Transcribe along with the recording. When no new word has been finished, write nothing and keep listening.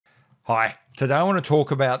Hi, today I want to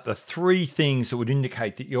talk about the 3 things that would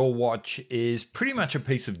indicate that your watch is pretty much a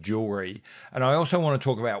piece of jewelry. And I also want to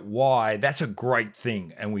talk about why that's a great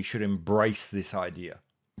thing and we should embrace this idea.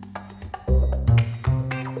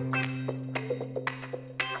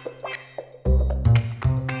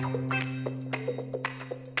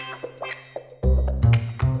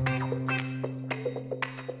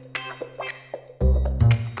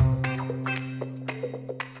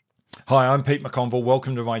 Hi, I'm Pete McConville.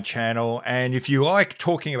 Welcome to my channel. And if you like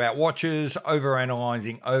talking about watches,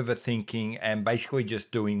 overanalyzing, overthinking, and basically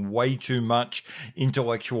just doing way too much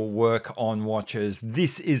intellectual work on watches,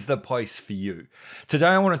 this is the place for you. Today,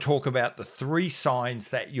 I want to talk about the 3 signs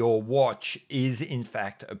that your watch is in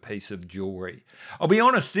fact a piece of jewelry. I'll be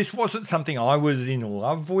honest, this wasn't something I was in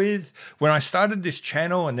love with. When I started this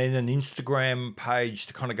channel and then an Instagram page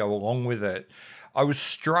to kind of go along with it, I was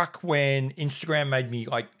struck when Instagram made me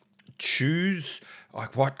choose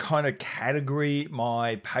what kind of category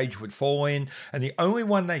my page would fall in, and the only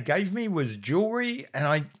one they gave me was jewelry,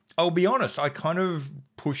 and I'll be honest, I kind of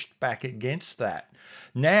pushed back against that.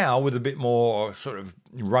 Now, with a bit more sort of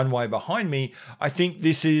runway behind me, I think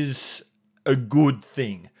this is a good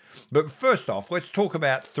thing. But first off, let's talk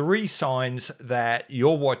about 3 signs that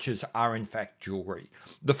your watches are in fact jewelry.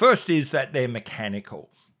 The first is that they're mechanical.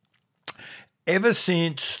 Ever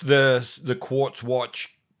since the quartz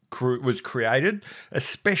watch was created,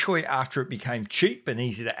 especially after it became cheap and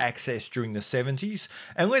easy to access during the 70s.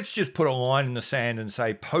 And let's just put a line in the sand and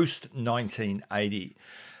say post 1980.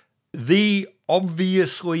 The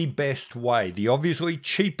obviously best way, the obviously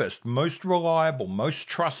cheapest, most reliable, most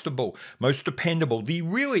trustable, most dependable, the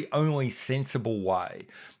really only sensible way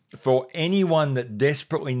for anyone that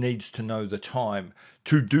desperately needs to know the time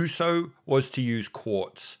to do so was to use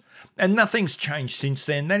quartz. And nothing's changed since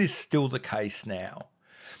then. That is still the case now.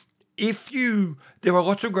 There are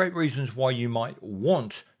lots of great reasons why you might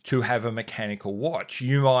want to have a mechanical watch.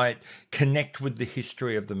 You might connect with the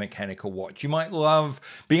history of the mechanical watch. You might love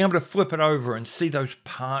being able to flip it over and see those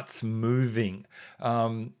parts moving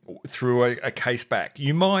through a case back.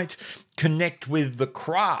 You might connect with the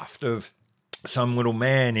craft of some little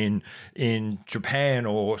man in Japan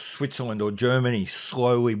or Switzerland or Germany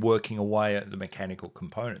slowly working away at the mechanical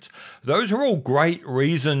components. Those are all great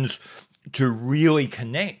reasons to really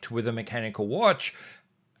connect with a mechanical watch,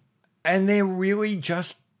 and they're really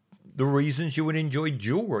just the reasons you would enjoy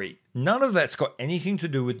jewelry. None of that's got anything to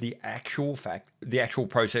do with the actual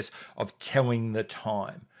process of telling the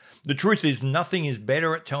time. The truth is, nothing is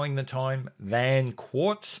better at telling the time than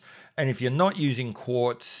quartz, and if you're not using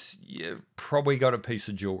quartz, you've probably got a piece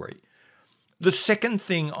of jewelry. The second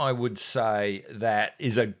thing I would say that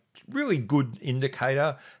is a really good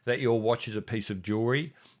indicator that your watch is a piece of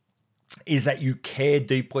jewelry is that you care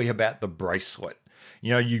deeply about the bracelet.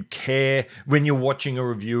 You care when you're watching a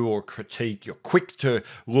review or critique, you're quick to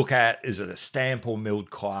look at, is it a stamp or milled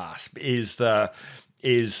clasp? Are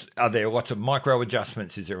there lots of micro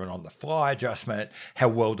adjustments? Is there an on-the-fly adjustment? How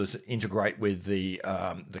well does it integrate with the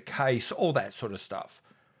case? All that sort of stuff.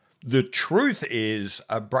 The truth is,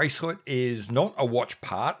 a bracelet is not a watch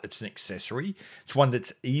part, it's an accessory. It's one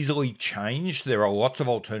that's easily changed. There are lots of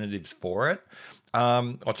alternatives for it.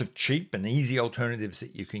 Lots of cheap and easy alternatives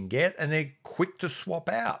that you can get, and they're quick to swap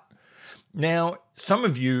out. Now, some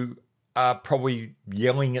of you are probably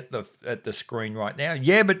yelling at the screen right now.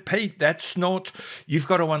 Yeah, but Pete, that's not, you've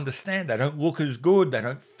got to understand, they don't look as good, they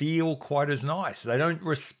don't feel quite as nice, they don't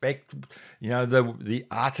respect, the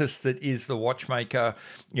artist that is the watchmaker,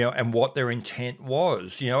 and what their intent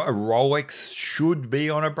was. A Rolex should be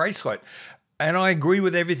on a bracelet. And I agree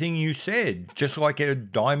with everything you said, just like a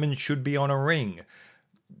diamond should be on a ring.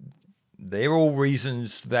 They're all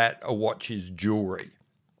reasons that a watch is jewelry.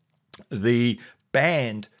 The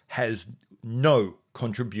band has no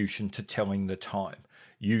contribution to telling the time.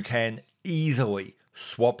 You can easily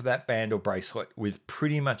swap that band or bracelet with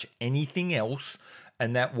pretty much anything else,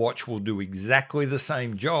 and that watch will do exactly the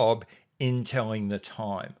same job in telling the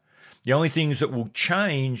time. The only things that will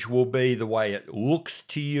change will be the way it looks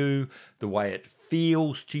to you, the way it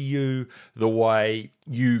feels to you, the way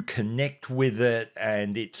you connect with it,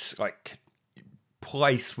 and its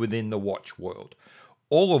place within the watch world.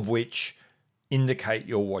 All of which indicate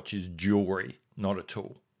your watch is jewelry, not a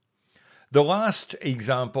tool. The last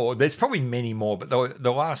example, there's probably many more, but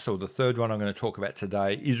the last or the third one I'm going to talk about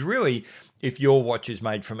today is really if your watch is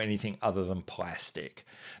made from anything other than plastic.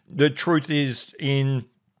 The truth is, in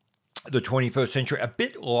the 21st century, a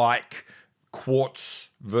bit like quartz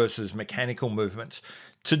versus mechanical movements,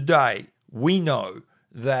 today we know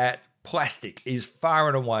that plastic is far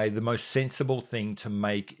and away the most sensible thing to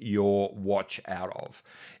make your watch out of.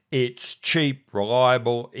 It's cheap,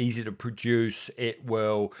 reliable, easy to produce.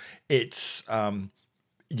 You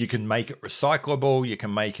can make it recyclable. You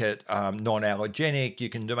can make it non-allergenic. You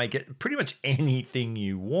can make it pretty much anything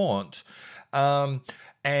you want.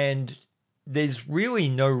 And there's really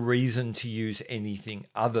no reason to use anything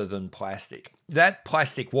other than plastic. That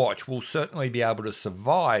plastic watch will certainly be able to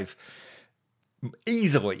survive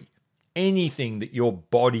easily anything that your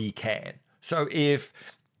body can. So if,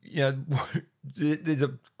 there's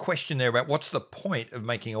a question there about what's the point of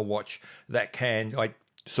making a watch that can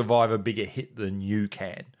survive a bigger hit than you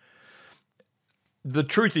can. The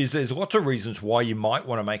truth is there's lots of reasons why you might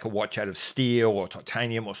want to make a watch out of steel or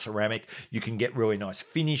titanium or ceramic. You can get really nice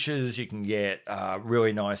finishes. You can get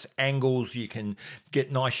really nice angles. You can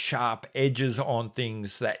get nice sharp edges on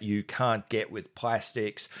things that you can't get with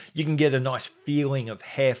plastics. You can get a nice feeling of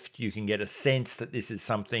heft. You can get a sense that this is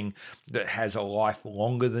something that has a life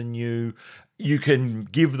longer than you. You can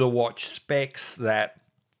give the watch specs that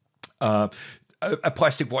a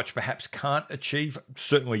plastic watch perhaps can't achieve.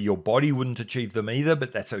 Certainly your body wouldn't achieve them either,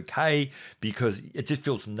 but that's okay because it just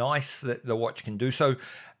feels nice that the watch can do so.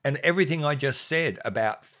 And everything I just said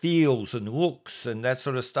about feels and looks and that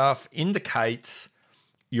sort of stuff indicates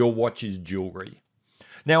your watch is jewelry.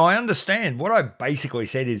 Now, I understand what I basically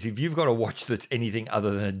said is if you've got a watch that's anything other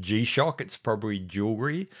than a G-Shock, it's probably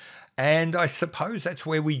jewelry. And I suppose that's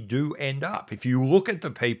where we do end up. If you look at the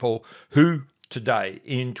people who today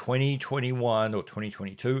in 2021 or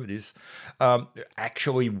 2022 it is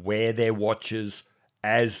actually wear their watches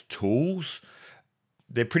as tools,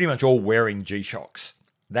 they're pretty much all wearing G-Shocks.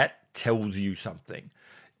 That tells you something.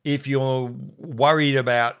 If you're worried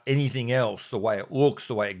about anything else, the way it looks,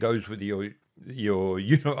 the way it goes with your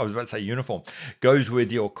I was about to say uniform, goes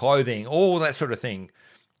with your clothing, all that sort of thing,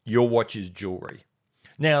 your watch is jewelry.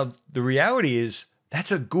 Now the reality is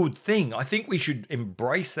that's a good thing. I think we should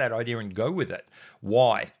embrace that idea and go with it.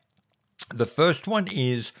 Why? The first one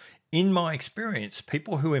is, in my experience,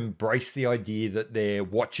 people who embrace the idea that their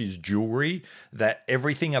watch is jewelry, that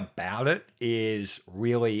everything about it is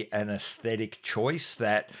really an aesthetic choice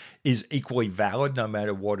that is equally valid no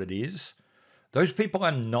matter what it is, those people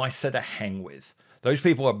are nicer to hang with. Those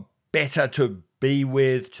people are better to be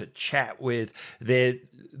with, to chat with.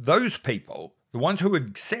 Those people, the ones who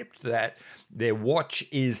accept that their watch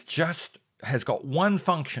has got one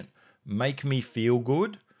function, make me feel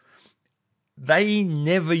good, they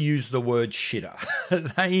never use the word shitter.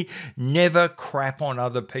 They never crap on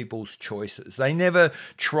other people's choices. They're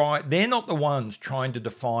not the ones trying to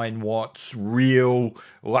define what's real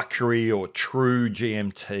luxury or true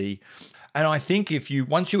GMT. And I think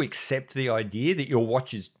once you accept the idea that your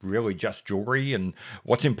watch is really just jewelry and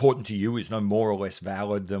what's important to you is no more or less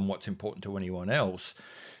valid than what's important to anyone else,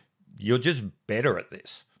 you're just better at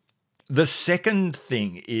this. The second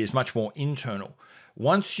thing is much more internal.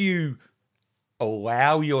 Once you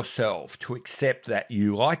allow yourself to accept that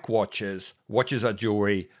you like watches are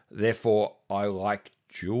jewelry, therefore I like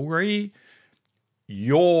jewelry,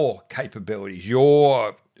 your capabilities,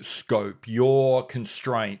 your scope, your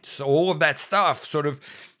constraints, all of that stuff sort of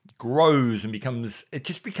grows and becomes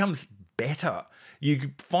better.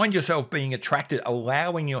 You find yourself being attracted,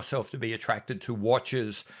 allowing yourself to be attracted to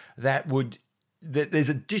watches that there's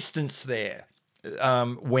a distance there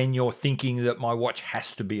when you're thinking that my watch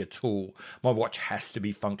has to be a tool, my watch has to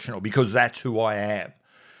be functional because that's who I am.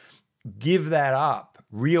 Give that up.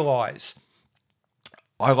 Realize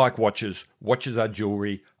I like watches. Watches are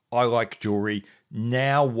jewelry. I like jewelry.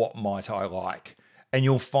 Now what might I like? And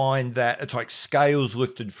you'll find that it's like scales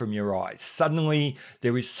lifted from your eyes. Suddenly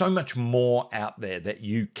there is so much more out there that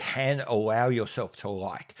you can allow yourself to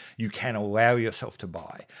like. You can allow yourself to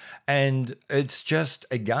buy. And it's just,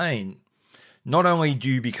 again, not only do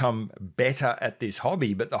you become better at this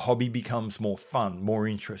hobby, but the hobby becomes more fun, more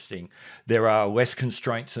interesting. There are less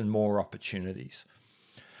constraints and more opportunities.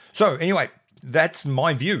 So anyway, that's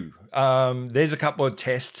my view. There's a couple of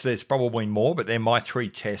tests. There's probably more, but they're my 3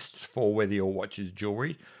 tests for whether your watch is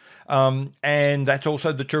jewelry. And that's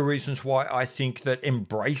also the 2 reasons why I think that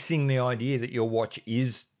embracing the idea that your watch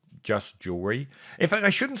is just jewelry. In fact,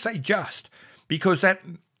 I shouldn't say just, because that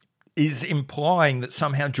is implying that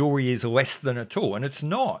somehow jewelry is less than a tool, and it's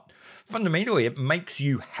not. Fundamentally, it makes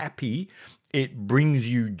you happy. It brings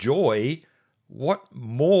you joy. What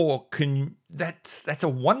more that's a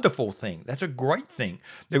wonderful thing. That's a great thing.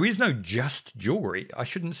 There is no just jewelry. I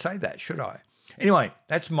shouldn't say that, should I? Anyway,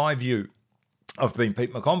 that's my view. I've been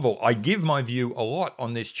Pete McConville. I give my view a lot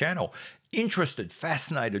on this channel. Interested,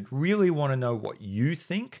 fascinated, really want to know what you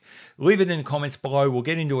think. Leave it in the comments below. We'll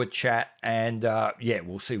get into a chat and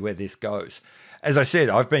we'll see where this goes. As I said,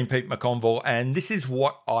 I've been Pete McConville, and this is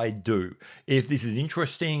what I do. If this is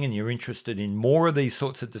interesting and you're interested in more of these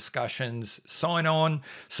sorts of discussions, sign on,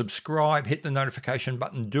 subscribe, hit the notification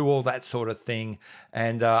button, do all that sort of thing.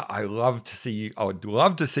 And I would love to see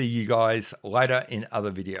you guys later in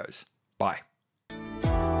other videos. Bye.